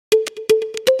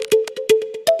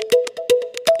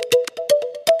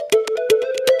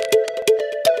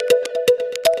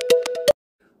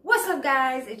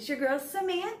guys, it's your girl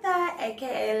Samantha,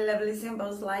 aka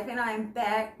LovelySambosLife, and I'm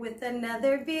back with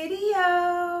another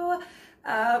video.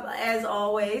 As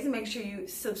always, make sure you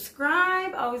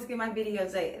subscribe, always give my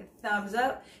videos a thumbs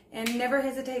up, and never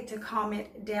hesitate to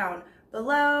comment down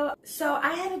below. So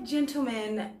I had a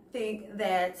gentleman think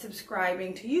that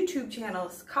subscribing to YouTube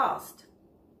channels cost.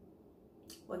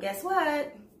 Well, guess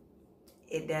what?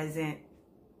 It doesn't.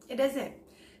 It doesn't.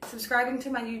 Subscribing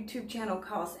to my YouTube channel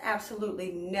costs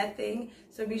absolutely nothing,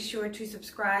 so be sure to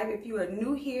subscribe. If you are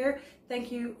new here,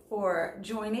 thank you for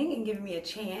joining and giving me a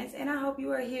chance, and I hope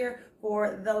you are here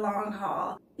for the long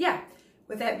haul. Yeah,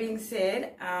 with that being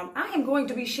said, I am going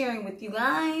to be sharing with you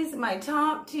guys my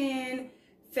top 10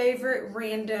 favorite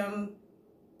random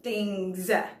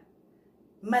things,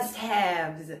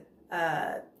 must-haves,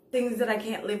 things that I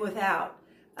can't live without,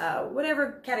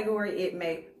 whatever category it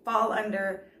may fall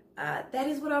under. That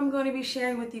is what I'm going to be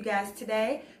sharing with you guys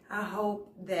today. I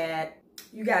hope that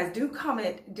you guys do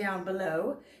comment down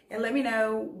below and let me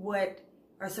know what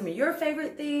are some of your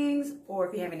favorite things, or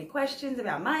if you have any questions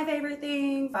about my favorite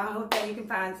things. I hope that you can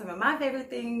find some of my favorite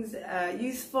things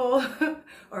useful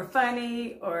or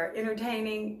funny or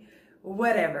entertaining,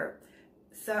 whatever.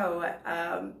 So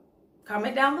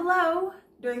comment down below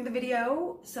during the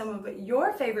video some of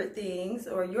your favorite things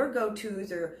or your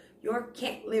go-tos or your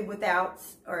can't live without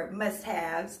or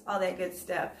must-haves, all that good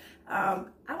stuff. I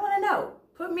want to know.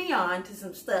 Put me on to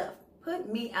some stuff.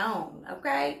 Put me on,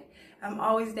 okay? I'm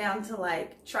always down to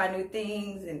like try new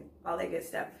things and all that good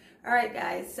stuff. All right,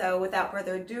 guys. So without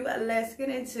further ado, let's get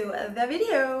into the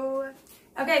video.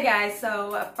 Okay, guys.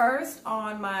 So first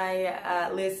on my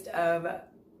list of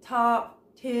top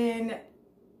 10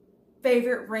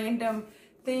 favorite random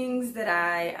things that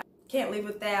I can't live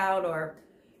without, or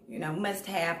you know, must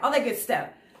have, all that good stuff.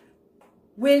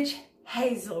 Witch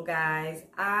hazel, guys.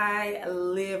 I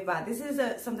live by. This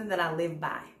is something that I live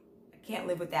by. I can't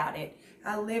live without it.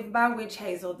 I live by witch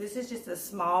hazel. This is just a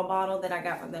small bottle that I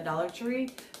got from the Dollar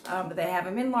Tree, but they have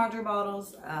them in larger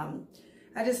bottles.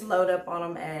 I just load up on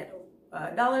them at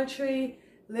Dollar Tree.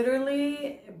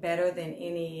 Literally better than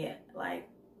any like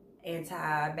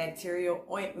antibacterial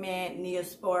ointment,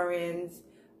 neosporins,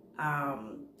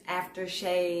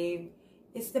 aftershave.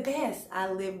 It's the best. I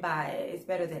live by it. It's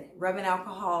better than rubbing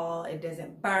alcohol. It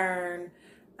doesn't burn.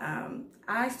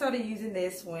 I started using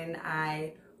this when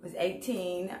I was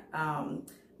 18.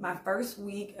 My first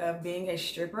week of being a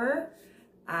stripper,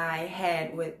 I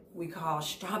had what we call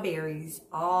strawberries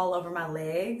all over my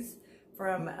legs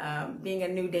from being a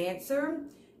new dancer.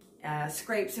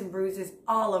 Scrapes and bruises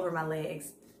all over my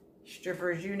legs.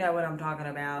 Strippers, you know what I'm talking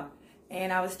about.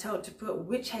 And I was told to put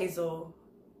witch hazel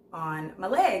on my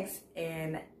legs,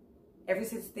 and ever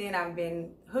since then I've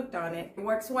been hooked on it. It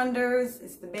works wonders.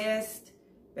 It's the best.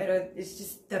 Better, it's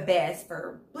just the best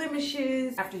for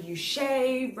blemishes, after you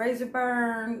shave, razor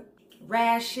burn,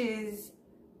 rashes.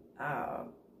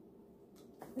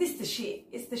 This the shit.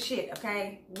 It's the shit,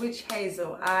 okay? Witch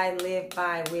hazel. I live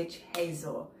by witch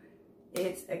hazel.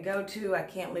 It's a go-to. I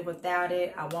can't live without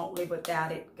it. I won't live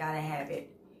without it. Gotta have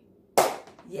it.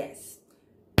 Yes.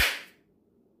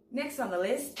 Next on the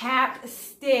list,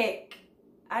 chapstick.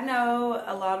 I know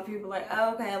a lot of people are like,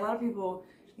 oh, okay, a lot of people,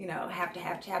 you know, have to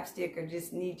have chapstick or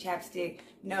just need chapstick.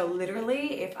 No,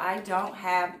 literally, if I don't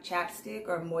have chapstick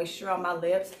or moisture on my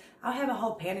lips, I'll have a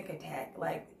whole panic attack.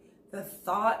 Like the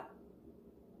thought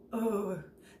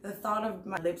of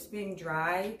my lips being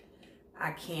dry,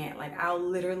 I can't. Like I'll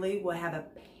literally will have a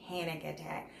panic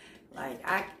attack. Like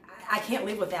I can't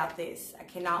live without this. I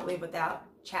cannot live without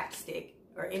chapstick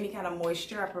or any kind of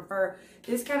moisture. I prefer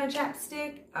this kind of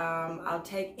chapstick. I'll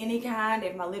take any kind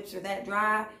if my lips are that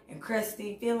dry and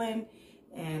crusty feeling.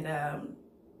 And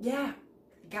yeah,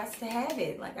 got to have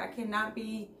it. Like I cannot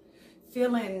be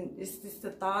feeling, it's just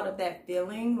the thought of that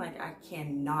feeling, like I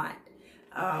cannot.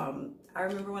 I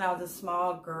remember when I was a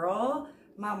small girl,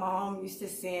 my mom used to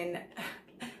send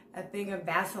a thing of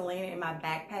Vaseline in my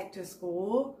backpack to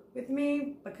school with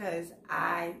me because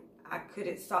I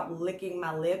couldn't stop licking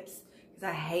my lips.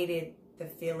 I hated the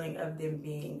feeling of them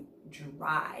being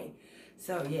dry.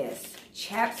 So yes,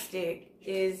 chapstick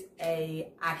is I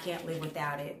can't live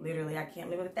without it. Literally, I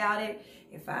can't live without it.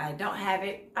 If I don't have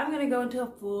it, I'm gonna go into a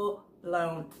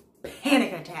full-blown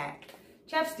panic attack.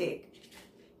 Chapstick,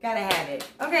 gotta have it.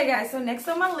 Okay guys, so next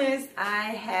on my list,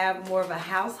 I have more of a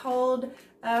household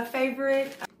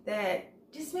favorite that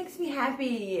just makes me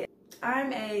happy.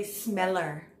 I'm a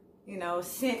smeller, you know,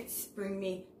 scents bring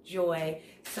me joy.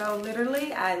 So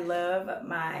literally I love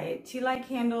my tea light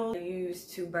candles. I use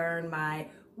to burn my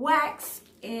wax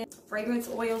and fragrance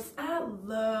oils. I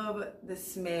love the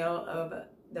smell of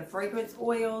the fragrance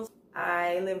oils.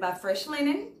 I live by fresh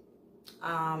linen.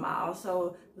 I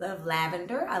also love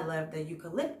lavender. I love the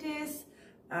eucalyptus.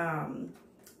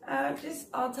 Just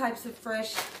all types of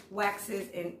fresh waxes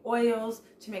and oils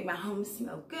to make my home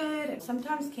smell good. And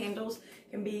sometimes candles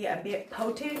can be a bit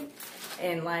potent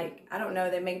and like, I don't know,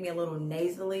 they make me a little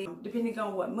nasally. Depending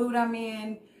on what mood I'm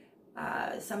in,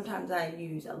 sometimes I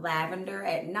use a lavender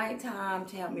at nighttime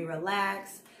to help me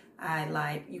relax. I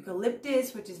like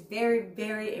eucalyptus, which is very,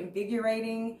 very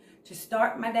invigorating to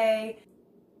start my day.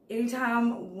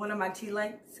 Anytime one of my tea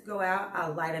lights go out,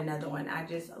 I'll light another one. I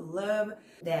just love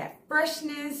that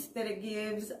freshness that it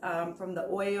gives from the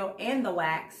oil and the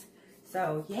wax.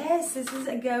 So yes, this is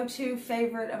a go-to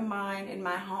favorite of mine in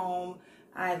my home.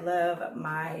 I love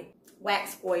my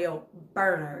wax oil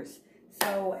burners.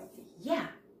 So yeah,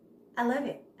 I love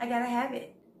it. I gotta have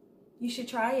it. You should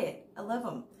try it. I love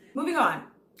them. Moving on.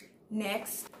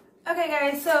 Next. Okay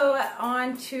guys, so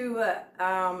on to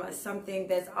something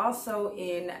that's also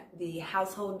in the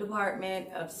household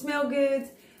department of smell goods,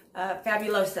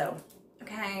 Fabuloso,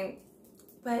 okay?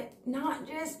 But not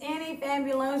just any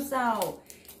Fabuloso.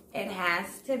 It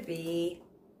has to be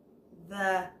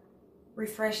the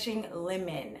refreshing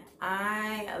lemon.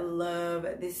 I love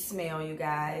this smell, you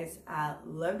guys. I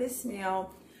love this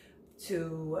smell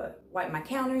to wipe my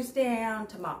counters down,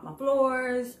 to mop my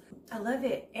floors. I love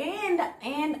it.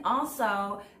 And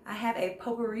also I have a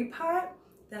potpourri pot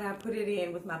that I put it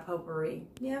in with my potpourri.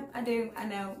 Yep, I do. I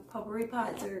know potpourri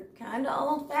pots are kind of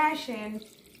old-fashioned,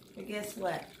 but guess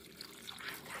what?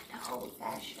 I'm kind of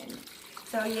old-fashioned.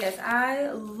 So yes, I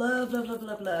love, love, love,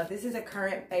 love, love. This is a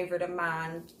current favorite of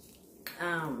mine.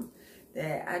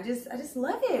 That I just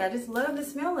love it. I just love the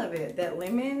smell of it. That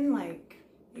lemon, like,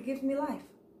 it gives me life.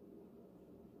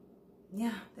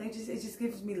 Yeah, it just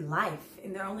gives me life.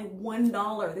 And they're only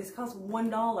 $1. This costs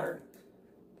 $1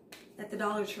 at the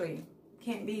Dollar Tree.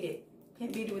 Can't beat it.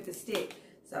 Can't beat it with a stick.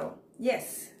 So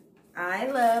yes, I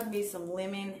love me some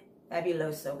lemon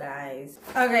Fabuloso, guys.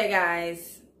 Okay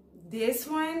guys, this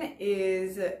one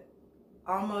is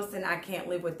almost an I can't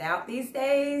live without these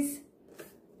days.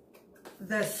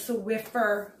 The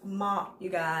Swiffer mop, you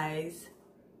guys.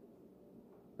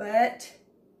 But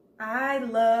I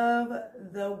love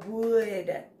the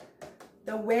wood.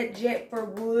 The Wet Jet for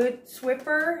Wood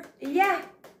Swiffer. Yeah,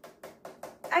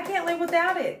 I can't live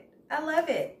without it. I love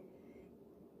it.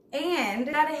 And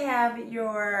you gotta have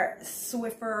your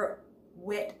Swiffer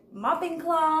wet mopping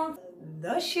cloth,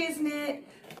 the shiznit.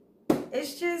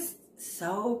 It's just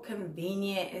so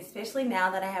convenient, especially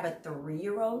now that I have a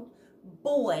 3-year-old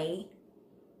boy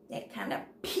that kind of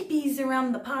pee-pees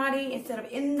around the potty instead of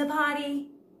in the potty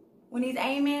when he's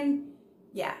aiming.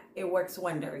 Yeah, it works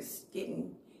wonders.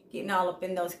 Getting all up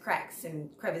in those cracks and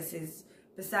crevices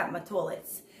beside my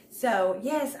toilets. So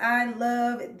yes, I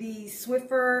love the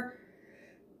Swiffer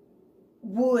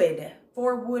wood.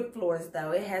 4 wood floors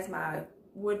though. It has my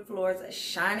wood floors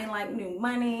shining like new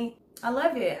money. I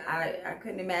love it. I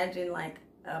couldn't imagine like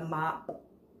a mop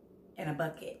and a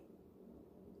bucket.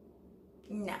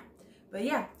 No. But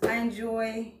yeah, I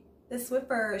enjoy the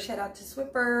Swiffer. Shout out to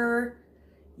Swiffer.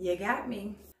 You got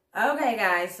me. Okay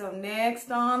guys, so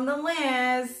next on the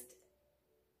list,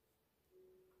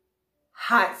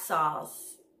 hot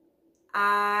sauce.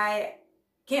 I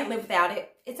can't live without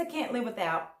it. It's a can't live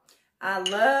without. I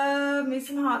love me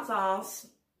some hot sauce.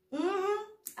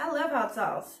 I love hot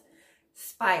sauce.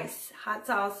 Spice, hot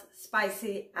sauce,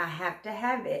 spicy. I have to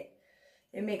have it.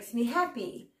 It makes me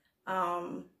happy.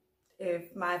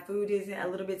 If my food isn't a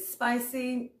little bit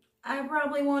spicy, I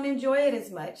probably won't enjoy it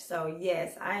as much. So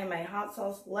yes, I am a hot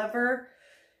sauce lover.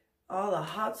 All the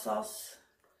hot sauce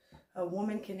a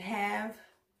woman can have,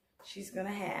 she's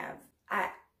gonna have. I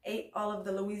ate all of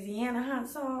the Louisiana hot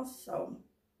sauce, so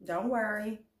don't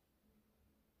worry.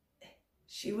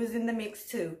 She was in the mix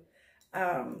too.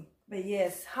 But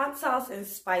yes, hot sauce and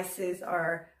spices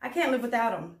are, I can't live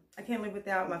without them. I can't live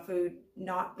without my food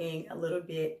not being a little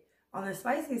bit on the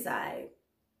spicy side.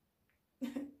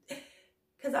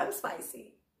 Because I'm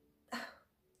spicy.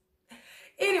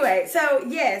 Anyway, so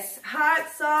yes, hot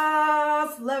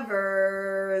sauce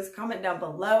lovers, comment down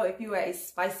below if you are a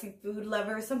spicy food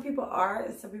lover. Some people are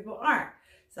and some people aren't.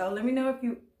 So let me know if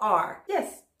you are.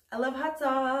 Yes, I love hot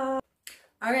sauce.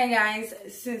 Okay guys,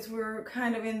 since we're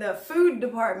kind of in the food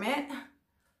department,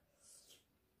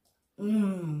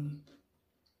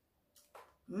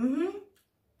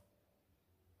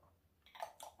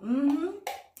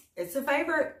 it's a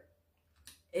favorite.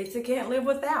 It's a can't live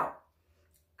without.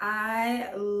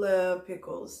 I love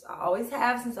pickles. I always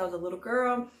have since I was a little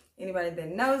girl. Anybody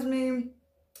that knows me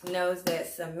knows that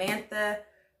Samantha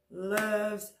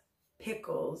loves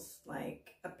pickles.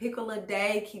 Like a pickle a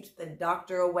day keeps the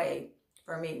doctor away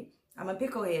for me. I'm a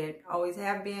picklehead, always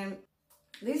have been.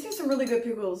 These are some really good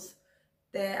pickles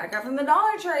that I got from the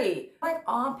Dollar Tree. I like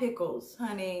all pickles,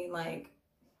 honey. Like,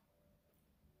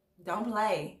 don't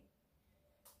play.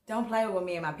 Don't play with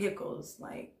me and my pickles.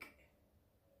 Like,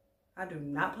 I do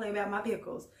not play about my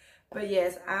pickles. But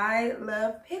yes, I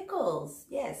love pickles.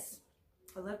 Yes,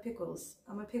 I love pickles.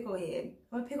 I'm a picklehead.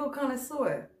 I'm a pickle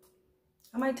connoisseur.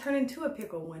 I might turn into a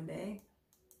pickle one day.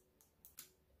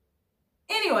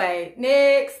 Anyway,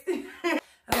 next.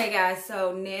 Okay guys,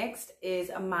 so next is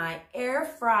my air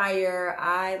fryer.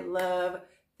 I love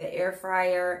the air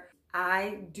fryer.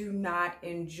 I do not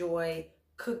enjoy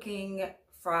cooking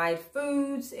fried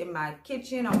foods in my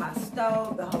kitchen, on my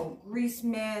stove. The whole grease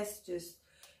mess,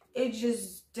 it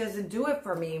just doesn't do it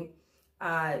for me.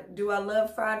 Do I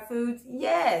love fried foods?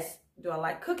 Yes. Do I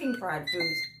like cooking fried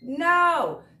foods?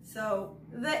 No. So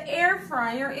the air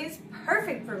fryer is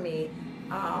perfect for me.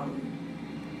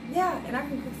 Yeah, and I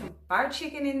can cook some fried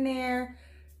chicken in there.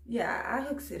 Yeah, I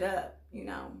hooks it up, you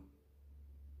know.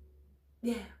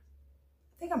 Yeah,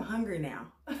 I think I'm hungry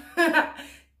now.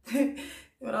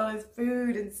 With all this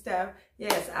food and stuff.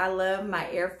 Yes, I love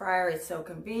my air fryer. It's so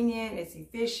convenient, it's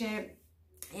efficient,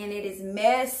 and it is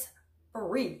mess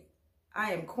free.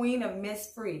 I am queen of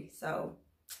mess free, so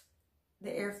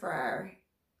the air fryer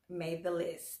made the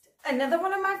list. Another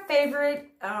one of my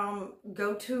favorite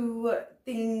go-to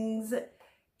things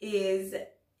is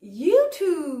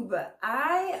YouTube.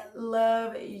 I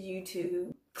love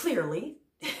YouTube, clearly.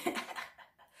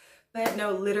 But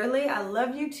no, literally, I love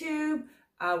YouTube.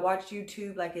 I watch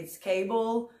YouTube like it's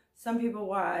cable. Some people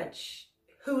watch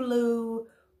Hulu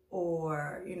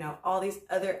or, you know, all these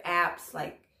other apps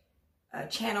like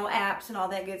channel apps and all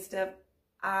that good stuff.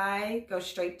 I go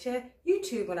straight to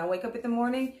YouTube. When I wake up in the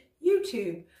morning,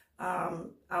 YouTube.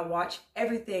 I watch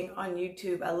everything on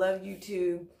YouTube. I love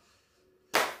YouTube.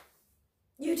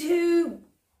 YouTube,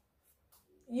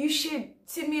 you should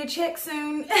send me a check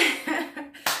soon.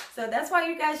 So that's why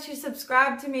you guys should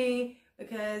subscribe to me,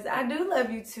 because I do love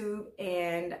YouTube,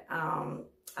 and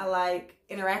I like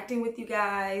interacting with you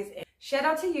guys. Shout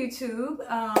out to YouTube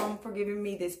for giving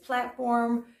me this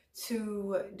platform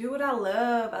to do what I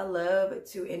love. I love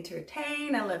to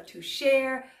entertain. I love to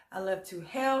share. I love to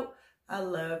help. I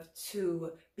love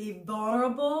to be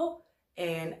vulnerable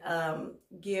and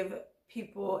give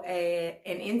people an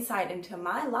insight into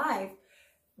my life,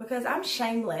 because I'm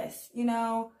shameless. You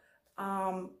know,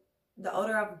 the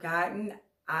older I've gotten,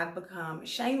 I've become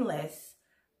shameless.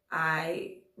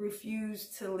 I refuse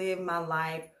to live my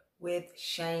life with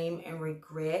shame and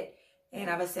regret, and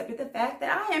I've accepted the fact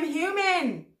that I am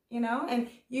human, you know, and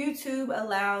YouTube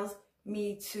allows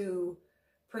me to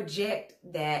project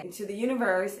that into the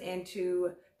universe and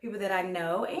to people that I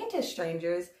know and to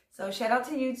strangers. So shout out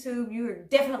to YouTube. You are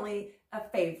definitely a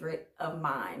favorite of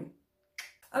mine.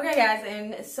 Okay guys,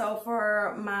 and so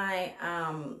for my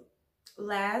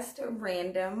last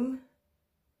random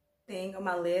thing on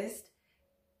my list,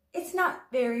 it's not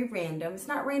very random. It's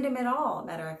not random at all,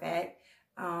 matter of fact.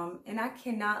 And I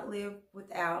cannot live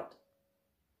without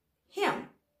him.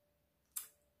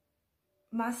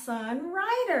 My son,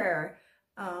 Ryder.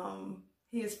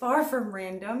 He is far from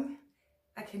random.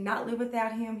 I cannot live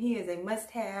without him. He is a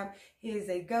must-have. He is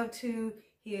a go-to.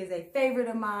 He is a favorite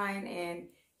of mine, and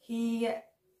he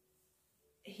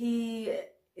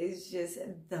is just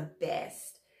the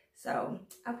best. So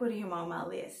I put him on my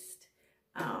list.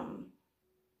 And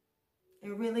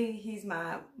really, he's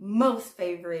my most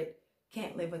favorite,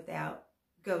 can't live without,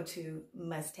 go-to,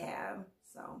 must-have.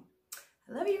 So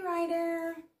I love you,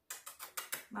 Ryder.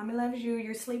 Mommy loves you.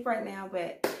 You're asleep right now,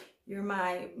 but you're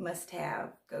my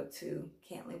must-have, go-to,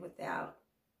 can't live without,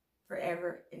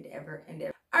 forever and ever and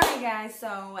ever. All right, guys,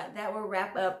 so that will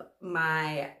wrap up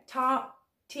my top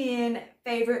 10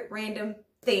 favorite random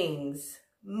things,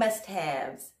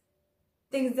 must-haves,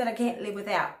 things that I can't live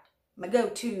without, my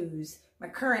go-tos, my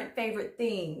current favorite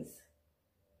things.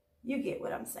 You get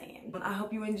what I'm saying. I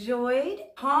hope you enjoyed.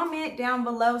 Comment down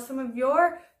below some of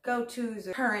your go-tos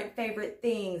or current favorite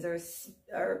things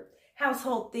or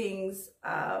household things,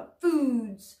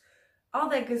 foods, all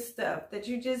that good stuff that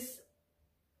you just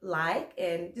like,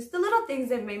 and just the little things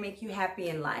that may make you happy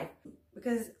in life,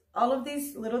 because all of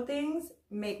these little things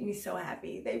make me so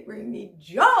happy. They bring me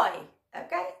joy,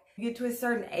 okay? You get to a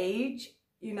certain age,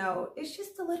 you know, it's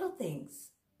just the little things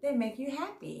that make you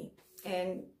happy,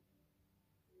 and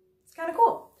it's kind of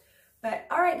cool. But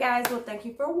all right, guys, well, thank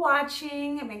you for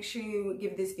watching. Make sure you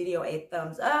give this video a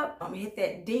thumbs up. Hit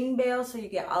that ding bell so you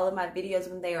get all of my videos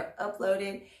when they are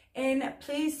uploaded. And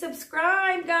please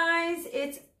subscribe, guys.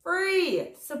 It's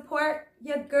free. Support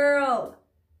your girl.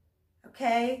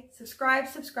 Okay? Subscribe.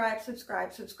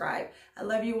 I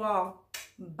love you all.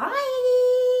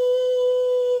 Bye.